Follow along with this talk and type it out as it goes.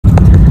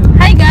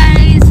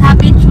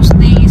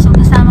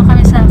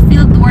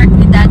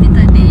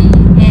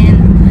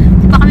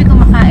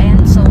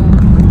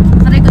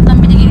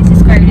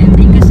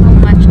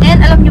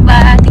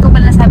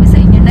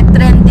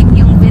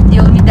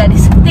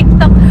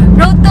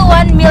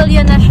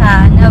million na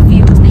siya na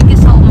views. Thank you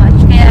so much.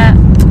 Kaya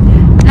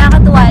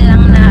nakakatuwa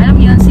lang na, alam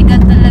mo yun, si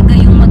God talaga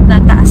yung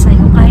magtataas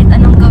sa'yo. Kahit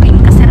anong gawing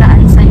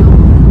kasiraan sa'yo.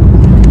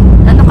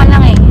 Ano ka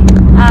lang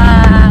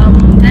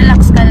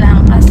relax ka lang.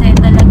 Kasi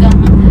talagang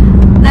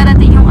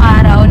darating yung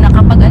araw na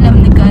kapag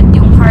alam ni God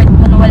yung heart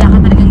mo na wala ka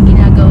talagang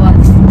ginagawa.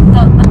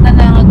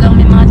 Talagang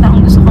may mga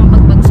taong gusto kang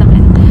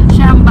pagbagsakin.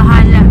 Siya ang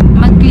bahala.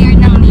 Mag-clear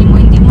ng name mo.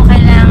 Hindi mo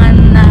kailangan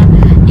na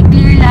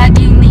i-clear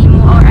lagi yung name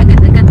mo or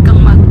agad-agad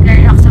kang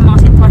mag-relax sa mga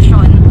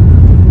sitwasyon.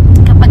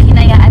 Kapag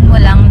hinayaan mo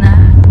lang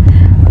na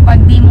pag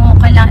di mo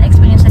kailangan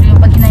explain yung sarili mo,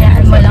 pag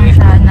hinayaan mo lang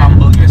siya na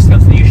humble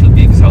yourself, you should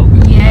be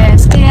exalted.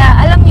 Yes. Kaya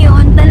alam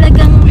yun,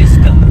 talagang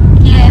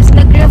yes,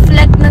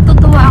 nag-reflect,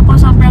 natutuwa ako,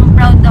 sobrang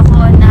proud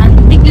ako na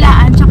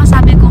biglaan, tsaka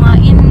sabi ko nga,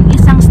 in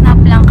isang snap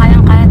lang,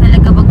 kayang-kaya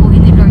talaga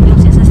baguhin ni Lord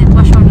yung sa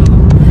sitwasyon mo.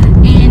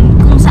 And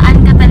kung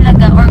saan ka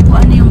talaga, or kung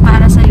ano yung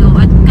para sa'yo,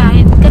 at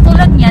kahit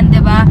katulad niyan,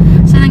 diba,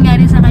 sa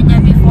nangyari sa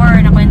kanya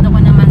before, nakwento ko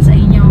naman sa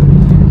inyo,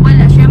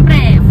 wala,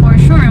 syempre, for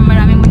sure,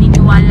 maraming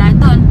maniniwala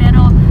doon,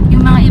 pero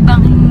yung mga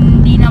ibang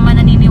hindi naman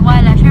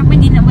naniniwala,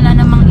 syempre, wala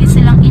namang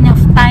silang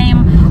enough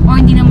time, or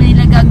hindi naman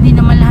hindi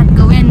naman lahat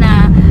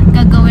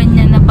gagawin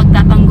niya na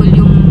pagtatanggol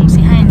yung si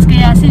Heinz.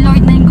 Kaya si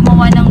Lord na yung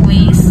gumawa ng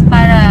ways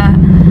para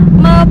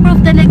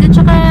ma-prove talaga.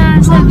 Tsaka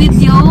sa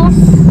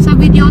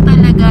video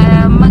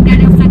talaga,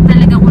 magre-reflect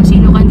talaga kung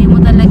sino ka. Hindi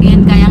mo talaga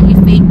yan kayang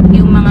i-fake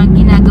yung mga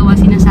ginagawa,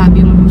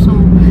 sinasabi mo. So,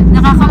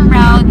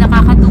 nakaka-proud,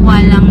 nakakatuwa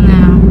lang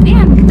na,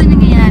 ayan, ito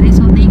nangyayari.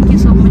 So, thank you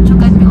so much. To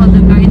God be all the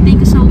glory.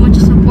 Thank you so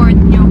much sa support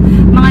nyo.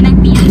 Mga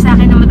nag-PM sa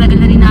akin na matagal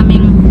na rin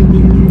namin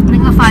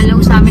nag-follow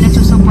sa amin,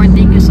 nagsusupport.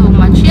 Thank you so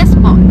much. Yes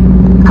po.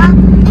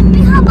 If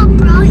you have a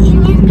Pro in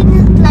your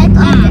infinite light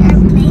on the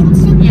airplanes,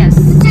 yes.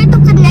 try to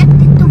connect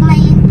it to my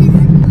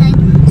infinite light.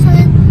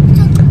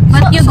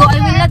 But you go, I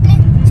will not.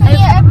 So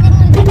your airplane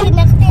will be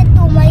connected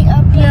to my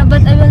airplane. Yeah,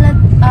 but I will not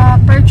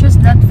purchase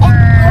that for.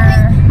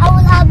 I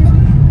will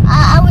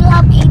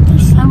have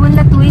ATC. I will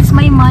not waste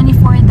my money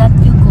for that,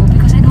 you go,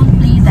 because I don't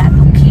play that,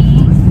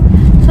 okay?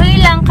 So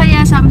yun lang,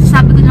 kaya sabi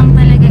ko lang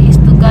talaga is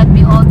to God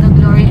be all the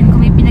glory. And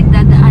kung may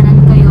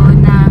pinagdadaanan kayo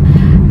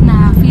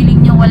na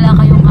feeling nyo wala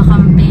kayong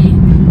kakampi,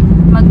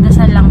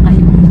 magdasal lang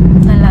kayo.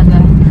 Talaga.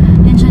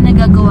 Yan siya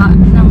nagagawa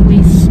ng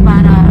ways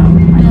para,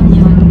 alam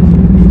nyo yun,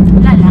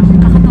 wala lang,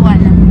 kakatuwa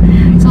lang.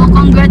 So,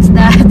 congrats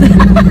Dad.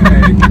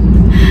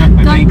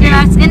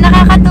 Congrats. And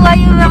nakakatuwa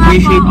yung mga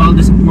appreciate all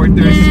the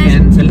supporters, yes.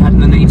 And sa lahat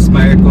na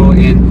na-inspire ko.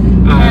 And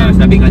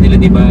sabi nga nila,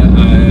 diba,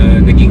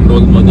 naging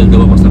role model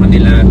daw ako sa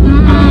kanila.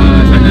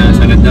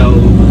 Sana daw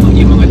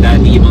yung mga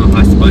daddy, yung mga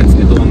husbands,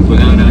 katuwang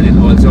tularan and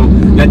also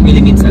that really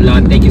means a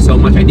lot. Thank you so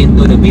much. I didn't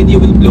know the video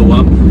will blow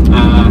up.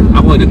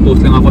 Ako,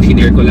 nag-post lang ako,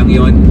 shinare ko lang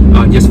yon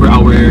just for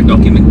our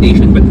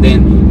documentation. But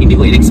then, hindi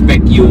ko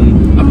in-expect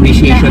yung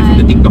appreciation from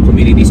the TikTok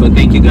community. So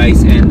thank you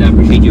guys and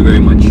appreciate you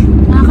very much.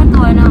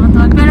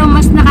 Nakakatawa. Pero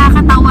mas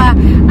nakakatawa.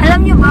 Alam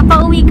nyo ba,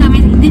 pauwi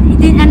kami,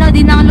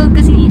 dindownload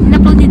kasi,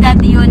 in-upload ni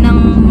Daddy yun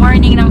ng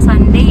morning ng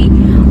Sunday.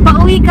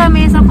 Pauwi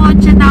kami sa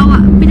kotse,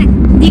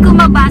 di ko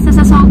mabasa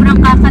sa sobrang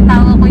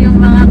kakatawa ko yung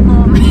mga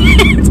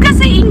comments.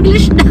 Kasi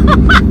English daw.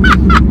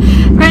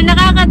 Pero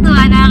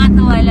nakakatuwa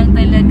lang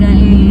talaga.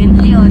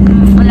 And ayun,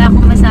 wala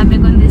akong masabi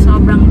kundi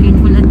sobrang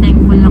grateful at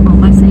thankful ako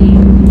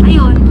kasi,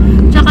 ayun.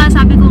 Tsaka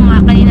sabi ko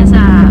nga kanina sa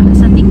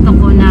TikTok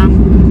ko na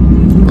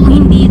kung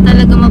hindi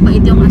talaga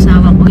mabait yung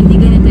asawa ko, hindi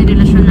ganito yung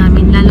relasyon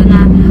namin, lalo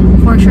na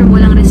for sure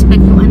walang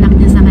respect yung anak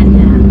niya sa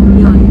kanya.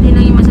 Yun, yun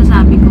lang yung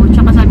masasabi ko.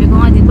 Tsaka sabi ko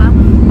nga, diba,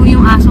 kung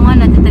yung aso nga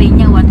natitrain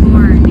niya, what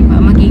more, diba,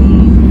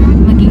 maging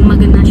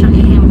maganda siyang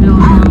ehemplo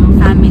ng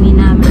family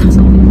namin.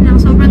 So,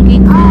 sobrang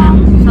grateful lang,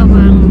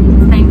 sobrang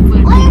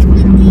thankful.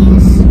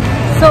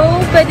 So,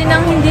 pwede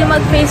nang hindi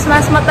mag-face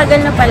mask,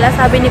 matagal na pala,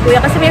 sabi ni Kuya,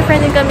 kasi may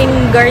friend din kaming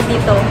guard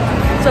dito.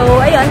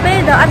 So, ayun,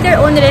 pwede daw, at their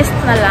own risk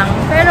na lang.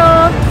 Pero,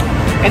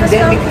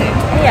 endemic na eh.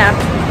 Yeah.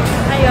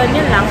 Ayun,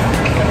 yun lang.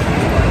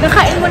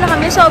 Nakain mo na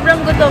kami.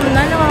 Sobrang gutom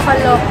na.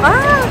 Nakakaloka.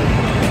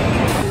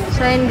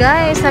 So, ayun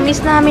guys.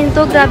 Na-miss namin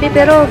to. Grabe.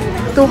 Pero,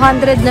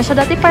 200 na siya.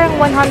 Dati parang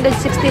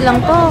 160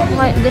 lang to.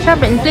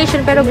 Siyempre,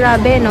 inflation. Pero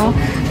grabe, no?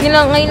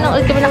 Ngayon lang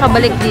ulit kami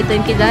nakabalik dito.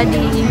 Yung kay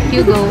Daddy.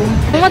 Hugo.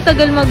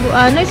 Matagal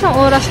isang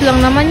oras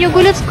lang naman. Hugo,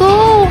 let's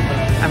go!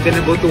 I'm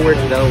gonna go to work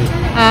daw.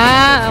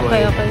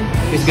 Okay.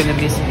 He's gonna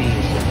miss me.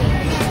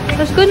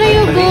 Let's go na,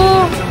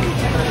 Hugo!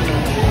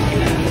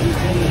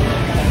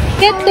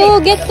 Get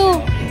to.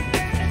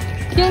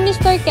 Yung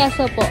Mr.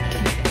 Queso po.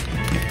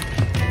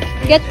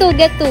 Get to.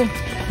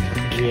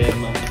 Yeah,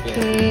 ma.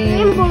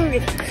 Okay.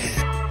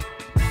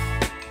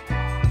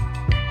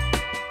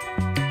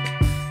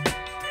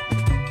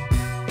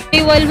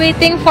 While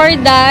waiting for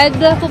Dad,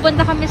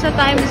 pupunta kami sa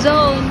time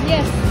zone.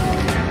 Yes.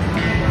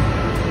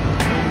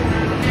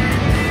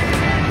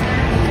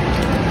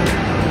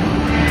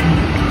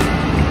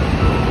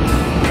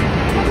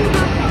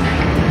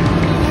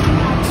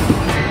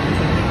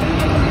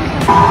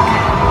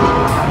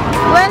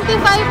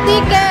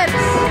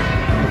 Tickets!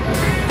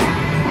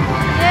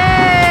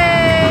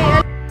 Yay!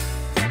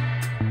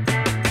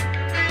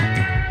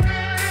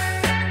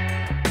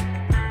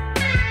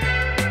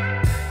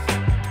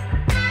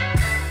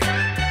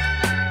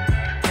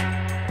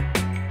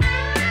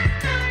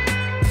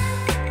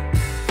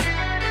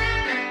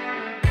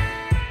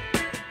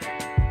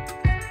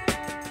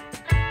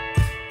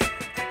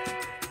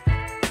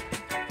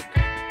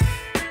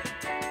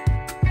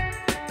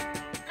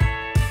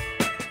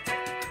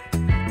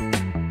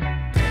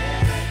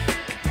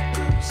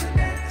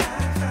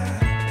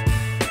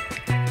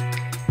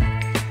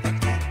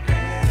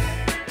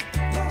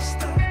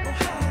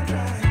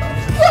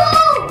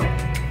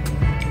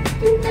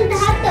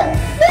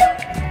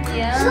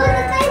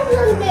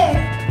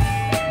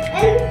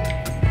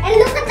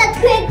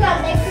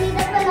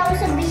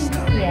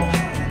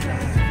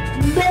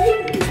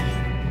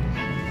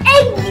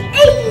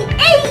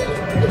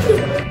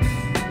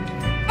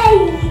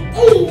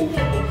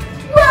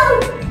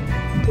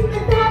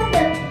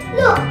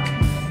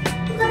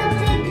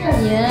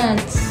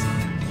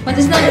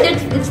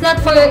 not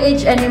for your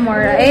age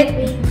anymore, right?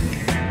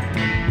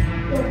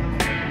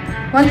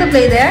 Want to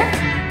play there?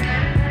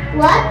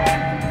 What?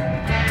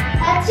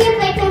 Let's see if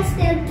I can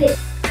still play.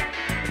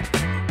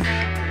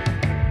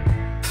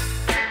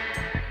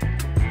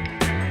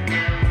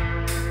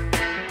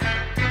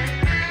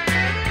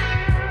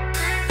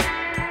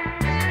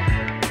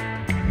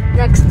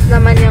 Next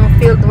naman yung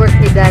field work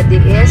ni Daddy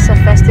is sa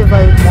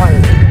Festival Mall.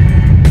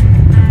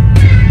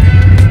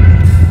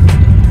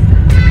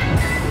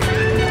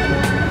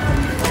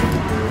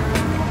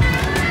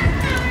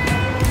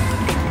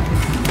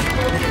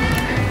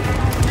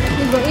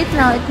 Go eat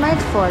now, it might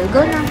fall.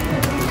 Go na.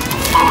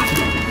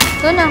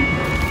 Go na.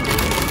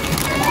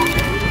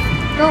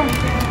 Go.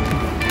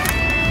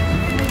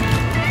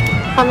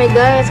 Kami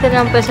guys,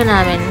 kanina ang pwesto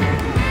namin.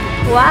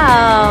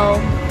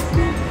 Wow!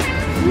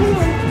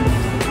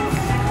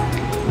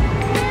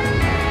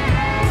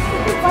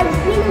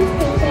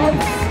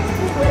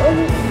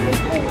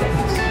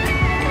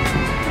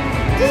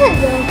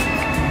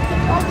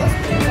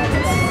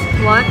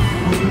 What?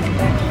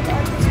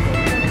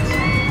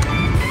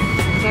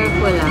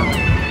 Careful lang.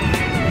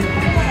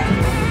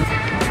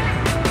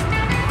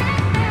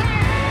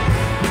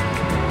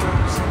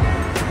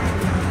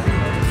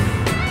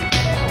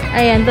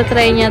 Ayan,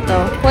 try niya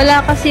to.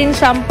 Wala kasing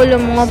sample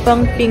ng mga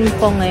pang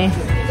ping-pong eh.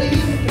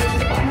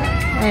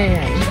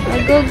 Ayan.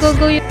 Go, go,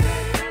 go.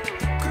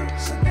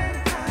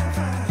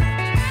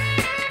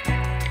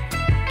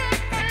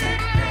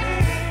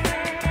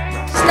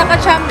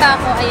 Nakachamba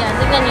ako. Ayan,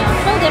 tignan niyo.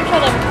 Show them, show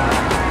them.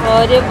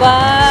 O, diba?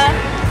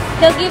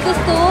 He'll give this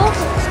to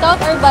Scout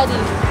or Buddy?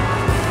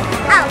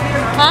 Scout.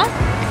 Ha?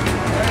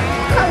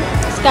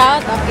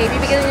 Scout? Okay,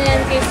 bibigyan niya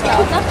yan kay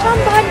Scout.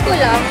 Nakachambahan ko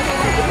lang.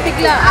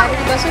 Biglaan,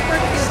 diba?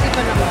 Super cute pa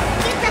naman.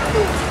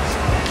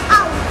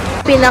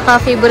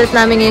 Pinaka-favorite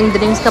namin yung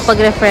drinks kapag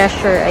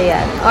refresher.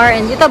 Ayan.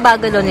 Orange. Ito,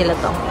 bagalo nila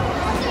to.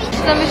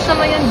 Tamis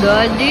naman yung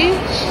Daddy.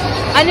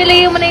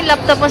 Nilagay mo na yung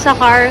laptop mo sa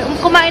car.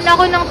 Kumain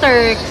ako ng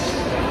Turks.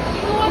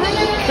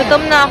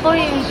 Gutom na ako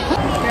eh.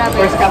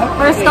 Grabe.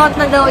 First scout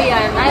na daw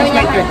yan. Ayaw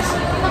niya.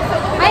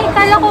 Ay,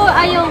 kala ko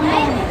ayaw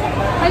mo.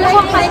 Kala ko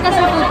kain ka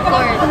sa food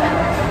court.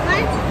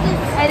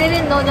 I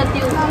didn't know that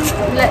you want to.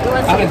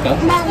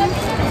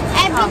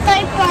 Every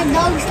toy for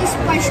dogs is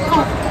for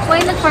Scout.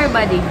 Why not for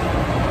Buddy?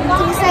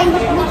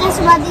 Because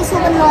Buddy is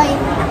so annoying.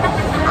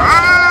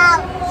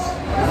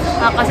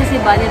 Kasi si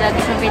Buddy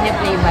lagi siyang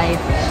piniplay by.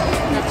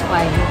 That's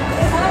why.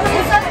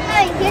 He's so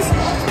annoying. He's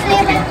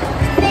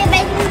play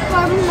by me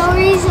for no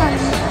reason.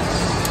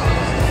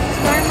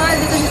 Normal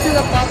because he's still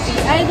a puppy.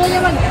 Ay, doon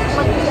niya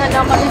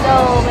kasi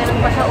daw meron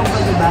pa siya ubo,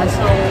 diba?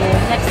 So,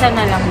 next time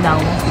na lang daw.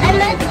 I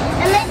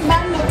like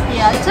vomit.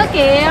 Yeah, it's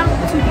okay.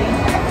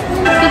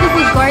 Let's go to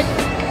food court.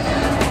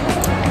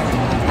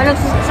 Ano,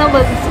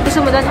 gusto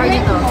mo doon or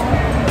dito?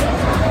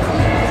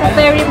 Sa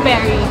Perry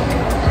Perry.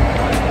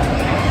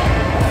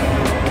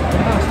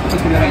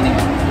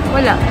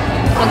 Wala.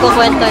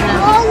 Nagkukwento na.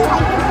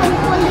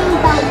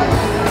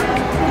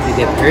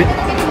 Did it hurt?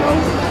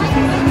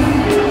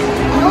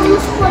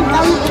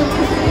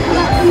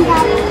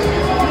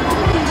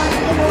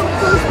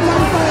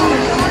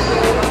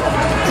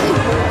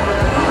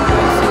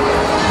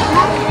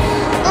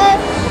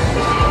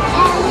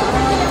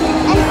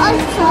 And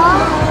also,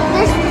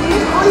 there's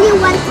only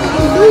one thing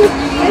to do.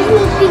 There's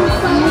no ping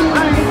pong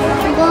or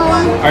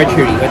ball.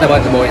 Archery. What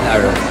about the bow and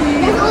arrow?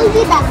 There's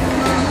only that.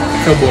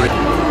 So boring.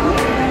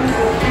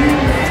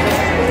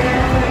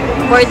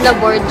 Board na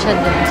board siya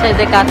dun sa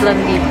Decathlon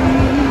dito.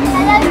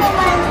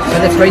 So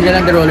let's ride na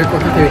lang the roller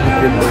coaster to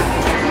your board.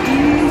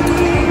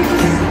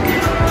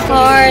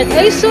 Heart.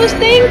 Ay, sus,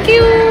 thank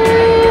you!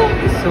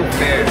 It's so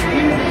fair.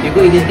 You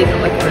go, you didn't take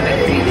much for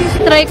like 3 days.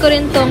 Try ko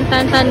rin tong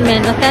Tantan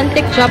Men.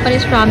 Authentic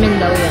Japanese ramen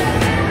daw yan.